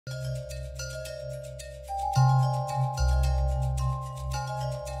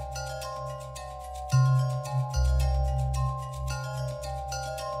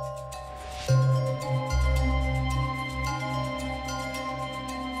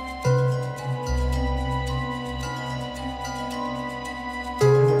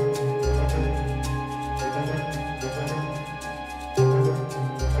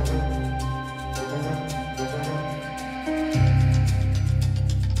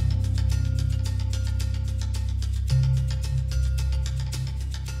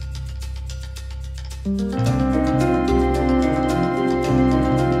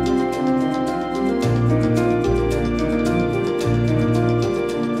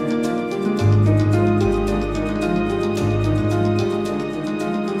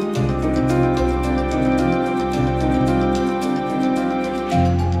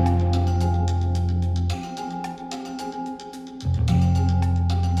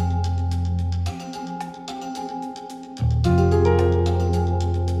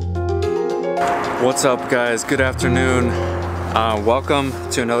What's up, guys? Good afternoon. Welcome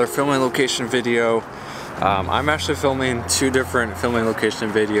to another filming location video. I'm actually filming two different filming location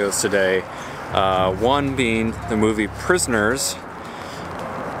videos today. One being the movie Prisoners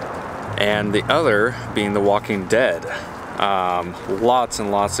and the other being The Walking Dead. Lots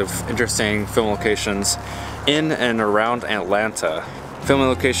and lots of interesting film locations in and around Atlanta. Filming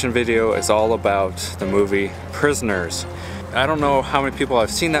location video is all about the movie Prisoners. I don't know how many people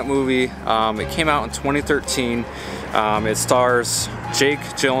have seen that movie. It came out in 2013. It stars Jake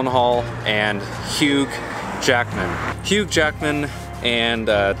Gyllenhaal and Hugh Jackman. Hugh Jackman and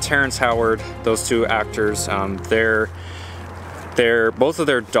Terrence Howard, those two actors, both of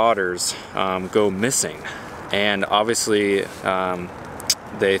their daughters go missing, and obviously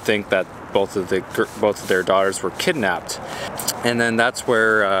they think that both of their daughters were kidnapped, and then that's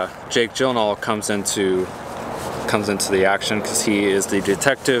where Jake Gyllenhaal comes into the action, because he is the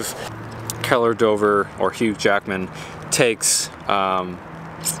detective. Keller Dover, or Hugh Jackman, takes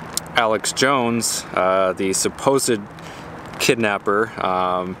Alex Jones, the supposed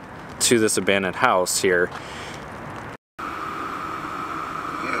kidnapper, to this abandoned house here. Yeah.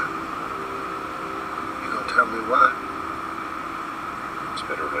 You gonna tell me why? It's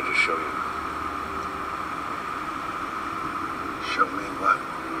better if I just show you. Show me what?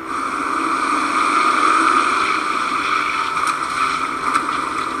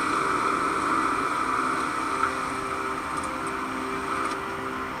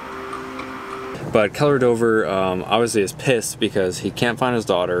 But Keller Dover obviously is pissed because he can't find his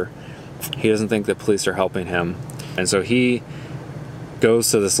daughter. He doesn't think the police are helping him. And so he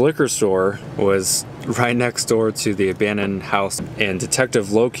goes to this liquor store, was right next door to the abandoned house. And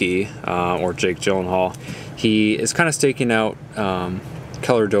Detective Loki, or Jake Gyllenhaal, he is kind of staking out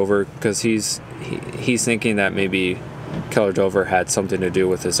Keller Dover, because he's thinking that maybe Keller Dover had something to do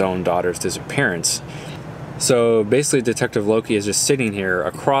with his own daughter's disappearance. So basically, Detective Loki is just sitting here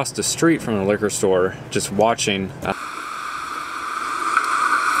across the street from the liquor store, just watching.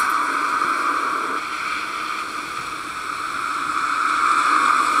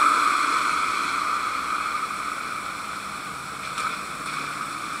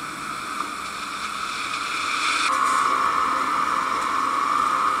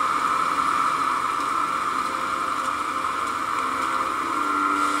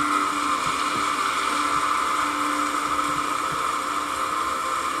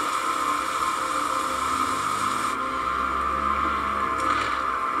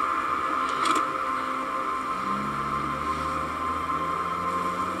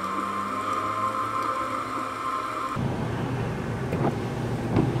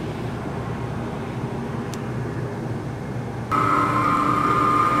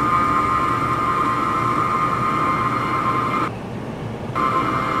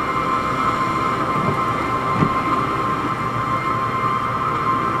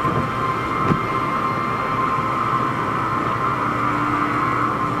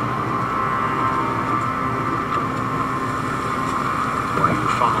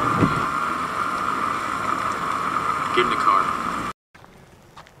 Get in the car.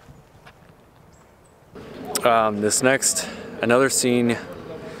 This next, another scene,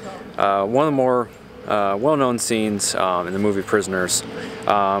 one of the more well-known scenes in the movie Prisoners,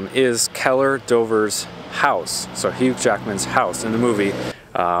 is Keller Dover's house. So Hugh Jackman's house in the movie.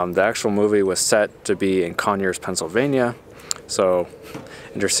 The actual movie was set to be in Conyers, Pennsylvania. So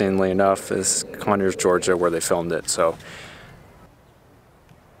interestingly enough, is Conyers, Georgia, where they filmed it. So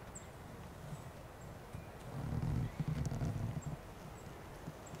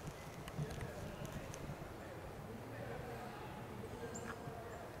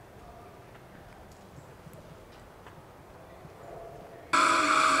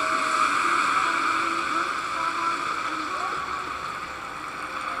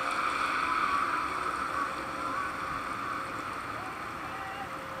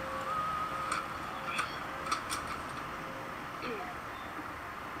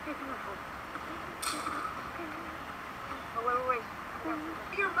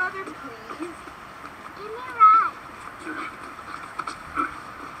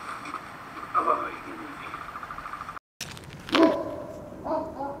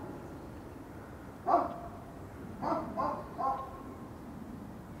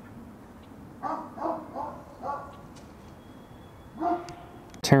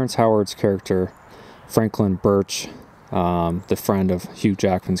Terrence Howard's character, Franklin Birch, the friend of Hugh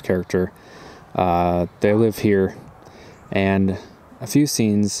Jackman's character, they live here, and a few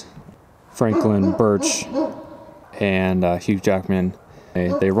scenes, Franklin Birch and Hugh Jackman,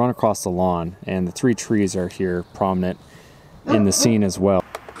 they run across the lawn, and the 3 trees are here prominent in the scene as well.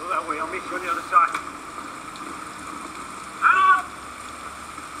 Go that way, I'll meet you on the other side. Anna!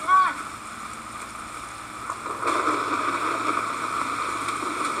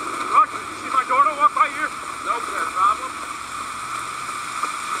 Roger, you see my daughter walk by here? No problem.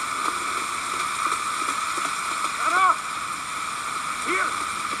 Anna! Here!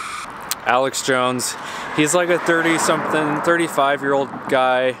 Alex Jones, he's like a 30-something, 35-year-old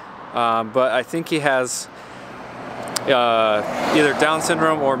guy, but I think he has either Down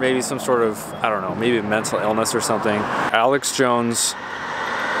syndrome or maybe some sort of, I don't know, maybe a mental illness or something. Alex Jones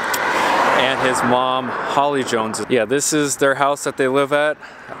and his mom, Holly Jones. Yeah, this is their house that they live at.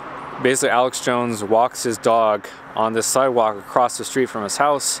 Basically, Alex Jones walks his dog on this sidewalk across the street from his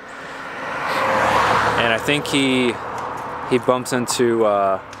house, and I think he bumps into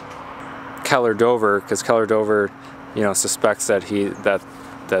Keller Dover, because Keller Dover, you know, suspects that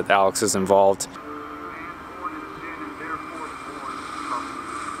that Alex is involved.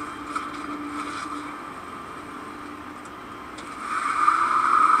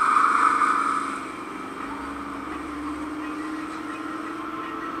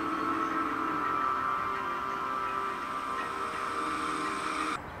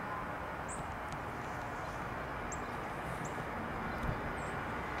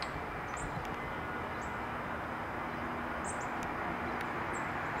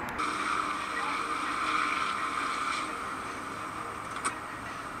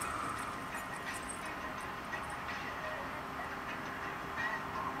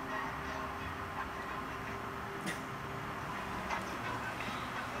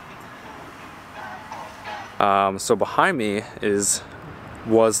 So behind me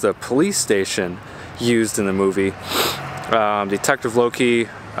was the police station used in the movie. Detective Loki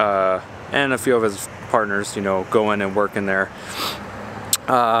and a few of his partners, you know, go in and work in there.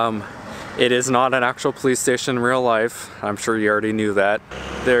 It is not an actual police station in real life. I'm sure you already knew that.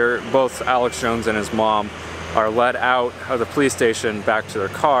 Both Alex Jones and his mom are led out of the police station back to their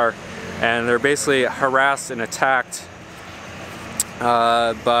car, and they're basically harassed and attacked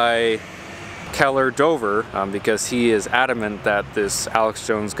by Keller Dover, because he is adamant that this Alex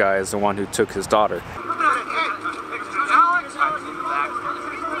Jones guy is the one who took his daughter.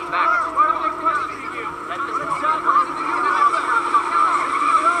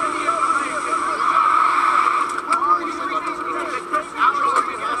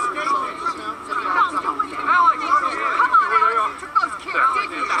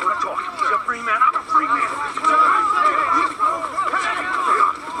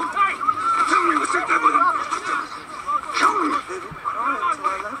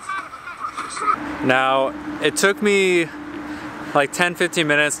 Now, it took me like 10-15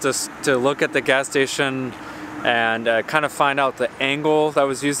 minutes to look at the gas station and kind of find out the angle that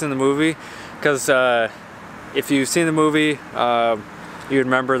was used in the movie, because if you've seen the movie, you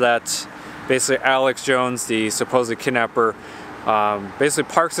remember that basically Alex Jones, the supposed kidnapper,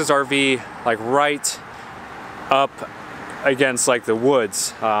 basically parks his RV like right up against like the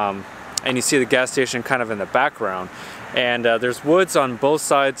woods, and you see the gas station kind of in the background. And there's woods on both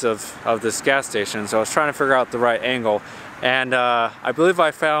sides of this gas station, so I was trying to figure out the right angle, and I believe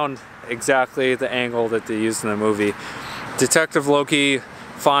I found exactly the angle that they used in the movie. Detective Loki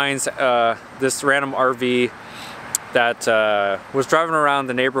finds this random RV that was driving around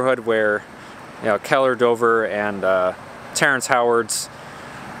the neighborhood where, you know, Keller Dover and Terrence Howard's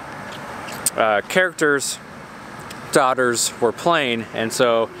characters' daughters were playing, and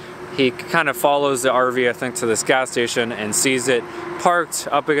so he kind of follows the RV, I think, to this gas station and sees it parked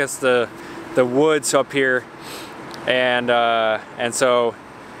up against the woods up here, and so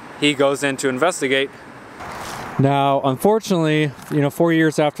he goes in to investigate. Now, unfortunately, you know, 4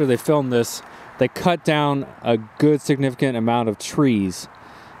 years after they filmed this, they cut down a good significant amount of trees,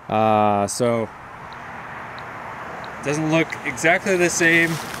 so it doesn't look exactly the same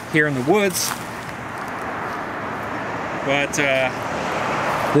here in the woods, but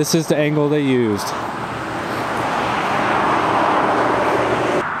this is the angle they used.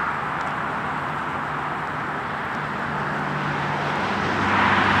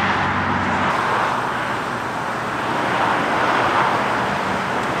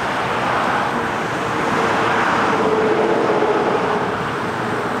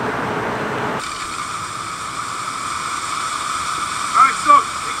 So,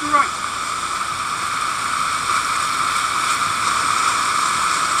 take the right.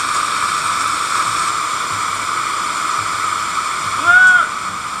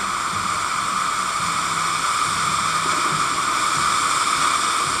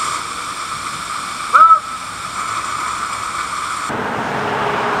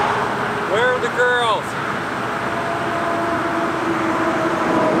 are the girls?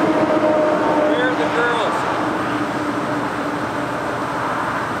 Where are the girls?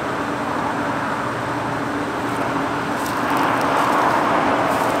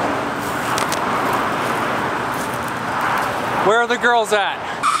 Where are the girls at?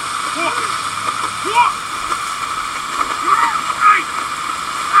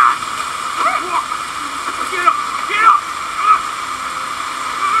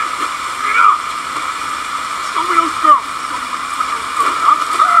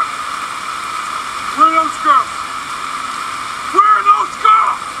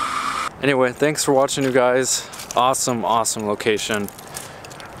 Anyway, thanks for watching, you guys. Awesome location.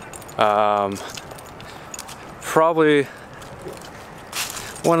 Probably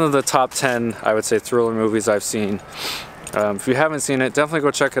one of the top 10, I would say, thriller movies I've seen. If you haven't seen it, definitely go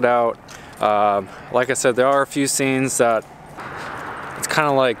check it out. Like I said, there are a few scenes that it's kind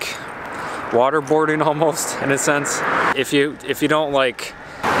of like waterboarding almost, in a sense. If you don't like,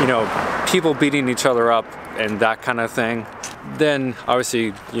 you know, people beating each other up and that kind of thing, then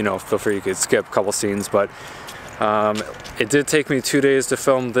obviously, you know, feel free, you could skip a couple scenes. But it did take me 2 days to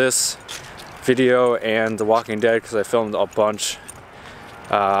film this video and The Walking Dead, because I filmed a bunch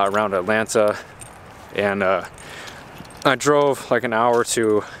around Atlanta, and I drove like an hour or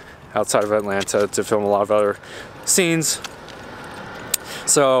two outside of Atlanta to film a lot of other scenes.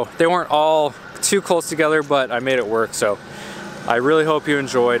 So they weren't all too close together, but I made it work. So I really hope you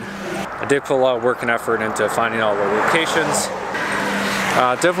enjoyed. I did put a lot of work and effort into finding all the locations.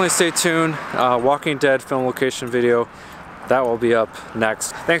 Definitely stay tuned. Walking Dead film location video, that will be up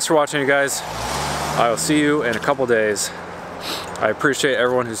next. Thanks for watching, you guys. I will see you in a couple days. I appreciate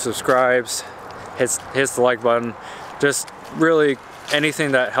everyone who subscribes, hits the like button. Just really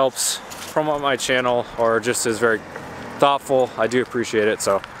anything that helps promote my channel or just is very thoughtful, I do appreciate it.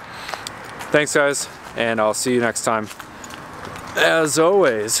 So thanks, guys, and I'll see you next time. As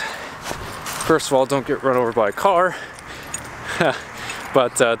always, first of all, don't get run over by a car.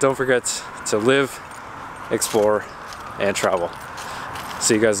 But don't forget to live, explore, and travel.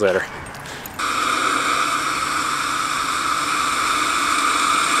 See you guys later.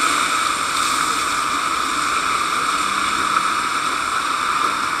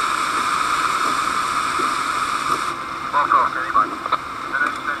 Anybody?